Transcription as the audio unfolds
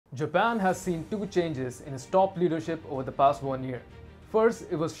Japan has seen two changes in its top leadership over the past 1 year. First,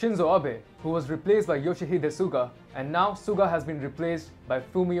 it was Shinzo Abe, who was replaced by Yoshihide Suga, and now Suga has been replaced by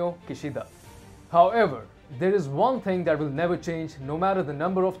Fumio Kishida. However, there is one thing that will never change no matter the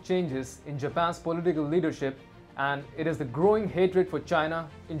number of changes in Japan's political leadership, and it is the growing hatred for China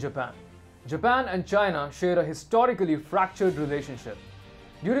in Japan. Japan and China share a historically fractured relationship.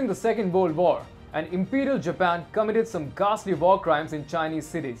 During the Second World War, an imperial Japan committed some ghastly war crimes in Chinese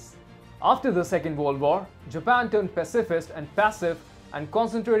cities. After the Second World War, Japan turned pacifist and passive and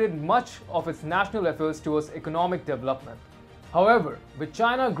concentrated much of its national efforts towards economic development. However, with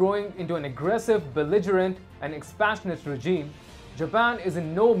China growing into an aggressive, belligerent and expansionist regime, Japan is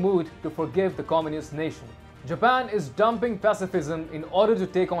in no mood to forgive the communist nation. Japan is dumping pacifism in order to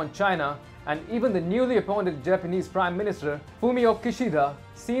take on China, and even the newly appointed Japanese Prime Minister Fumio Kishida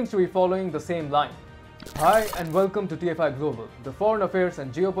seems to be following the same line. Hi and welcome to TFI Global, the foreign affairs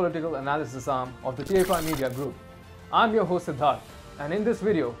and geopolitical analysis arm of the TFI Media Group. I'm your host Siddharth, and in this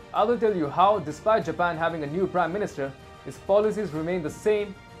video, I will tell you how, despite Japan having a new Prime Minister, its policies remain the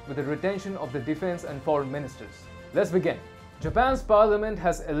same with the retention of the defense and foreign ministers. Let's begin. Japan's parliament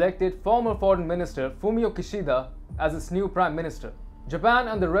has elected former foreign minister Fumio Kishida as its new Prime Minister. Japan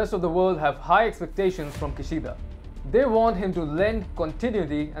and the rest of the world have high expectations from Kishida. They want him to lend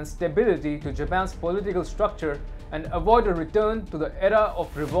continuity and stability to Japan's political structure and avoid a return to the era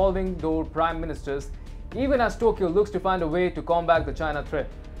of revolving door prime ministers, even as Tokyo looks to find a way to combat the China threat.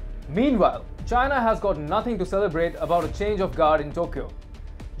 Meanwhile, China has got nothing to celebrate about a change of guard in Tokyo.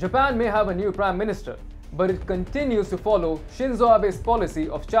 Japan may have a new prime minister, but it continues to follow Shinzo Abe's policy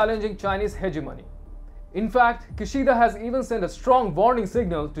of challenging Chinese hegemony. In fact, Kishida has even sent a strong warning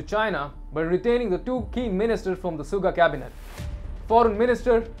signal to China by retaining the two key ministers from the Suga cabinet, Foreign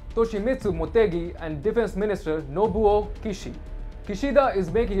Minister Toshimitsu Motegi and Defense Minister Nobuo Kishi. Kishida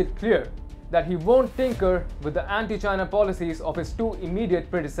is making it clear that he won't tinker with the anti-China policies of his two immediate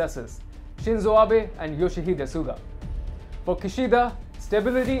predecessors, Shinzo Abe and Yoshihide Suga. For Kishida,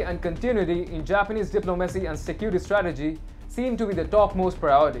 stability and continuity in Japanese diplomacy and security strategy seem to be the topmost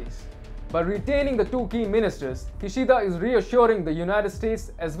priorities. By retaining the two key ministers, Kishida is reassuring the United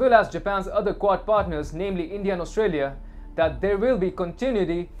States as well as Japan's other Quad partners, namely India and Australia, that there will be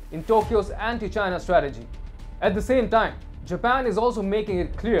continuity in Tokyo's anti-China strategy. At the same time, Japan is also making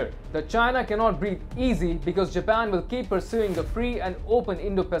it clear that China cannot breathe easy because Japan will keep pursuing the free and open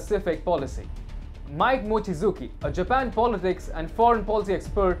Indo-Pacific policy. Mike Mochizuki, a Japan politics and foreign policy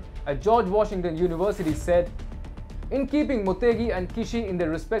expert at George Washington University, said, "In keeping Motegi and Kishi in their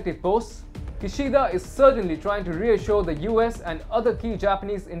respective posts, Kishida is certainly trying to reassure the US and other key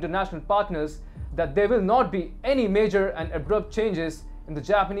Japanese international partners that there will not be any major and abrupt changes in the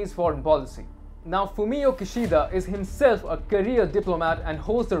Japanese foreign policy." Now, Fumio Kishida is himself a career diplomat and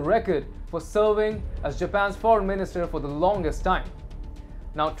holds the record for serving as Japan's foreign minister for the longest time.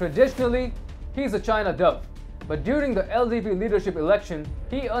 Now, traditionally, he's a China dove, but during the LDP leadership election,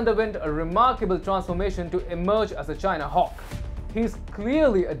 he underwent a remarkable transformation to emerge as a China hawk. He's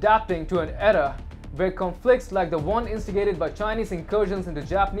clearly adapting to an era where conflicts like the one instigated by Chinese incursions into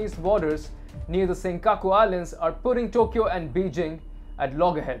Japanese waters near the Senkaku Islands are putting Tokyo and Beijing at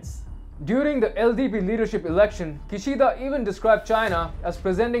loggerheads. During the LDP leadership election, Kishida even described China as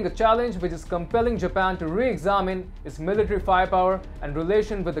presenting a challenge which is compelling Japan to re-examine its military firepower and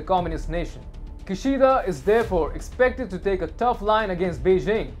relation with the communist nation. Kishida is therefore expected to take a tough line against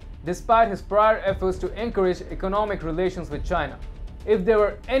Beijing, despite his prior efforts to encourage economic relations with China. If there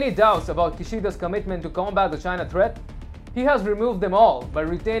were any doubts about Kishida's commitment to combat the China threat, he has removed them all by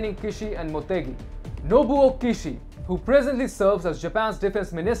retaining Kishi and Motegi. Nobuo Kishi, who presently serves as Japan's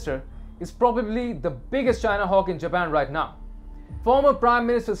defense minister, is probably the biggest China hawk in Japan right now. Former Prime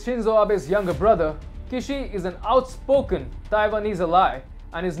Minister Shinzo Abe's younger brother, Kishi is an outspoken Taiwanese ally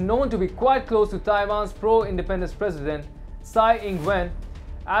and is known to be quite close to Taiwan's pro-independence president Tsai Ing-wen,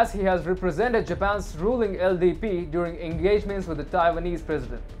 as he has represented Japan's ruling LDP during engagements with the Taiwanese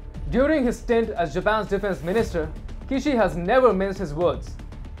president. During his stint as Japan's defense minister, Kishi has never minced his words.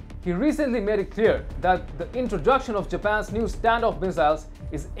 He recently made it clear that the introduction of Japan's new standoff missiles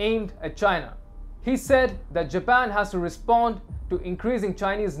is aimed at China. He said that Japan has to respond to increasing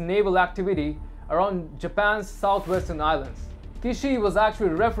Chinese naval activity around Japan's southwestern islands. Kishi was actually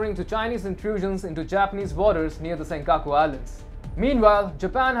referring to Chinese intrusions into Japanese waters near the Senkaku Islands. Meanwhile,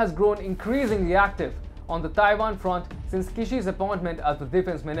 Japan has grown increasingly active on the Taiwan front since Kishi's appointment as the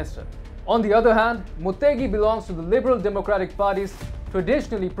defense minister. On the other hand, Motegi belongs to the Liberal Democratic Party's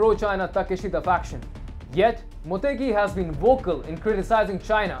traditionally pro-China Takeshita faction. Yet, Motegi has been vocal in criticizing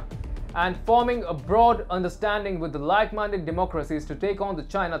China and forming a broad understanding with the like-minded democracies to take on the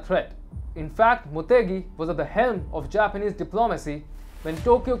China threat. In fact, Motegi was at the helm of Japanese diplomacy when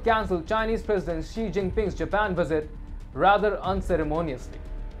Tokyo cancelled Chinese President Xi Jinping's Japan visit rather unceremoniously.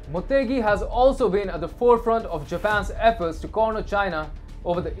 Motegi has also been at the forefront of Japan's efforts to corner China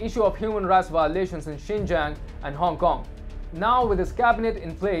over the issue of human rights violations in Xinjiang and Hong Kong. Now, with his cabinet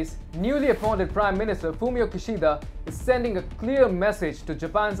in place, newly appointed Prime Minister Fumio Kishida is sending a clear message to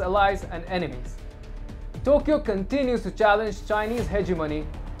Japan's allies and enemies. Tokyo continues to challenge Chinese hegemony,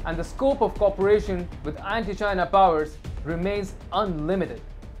 and the scope of cooperation with anti-China powers remains unlimited.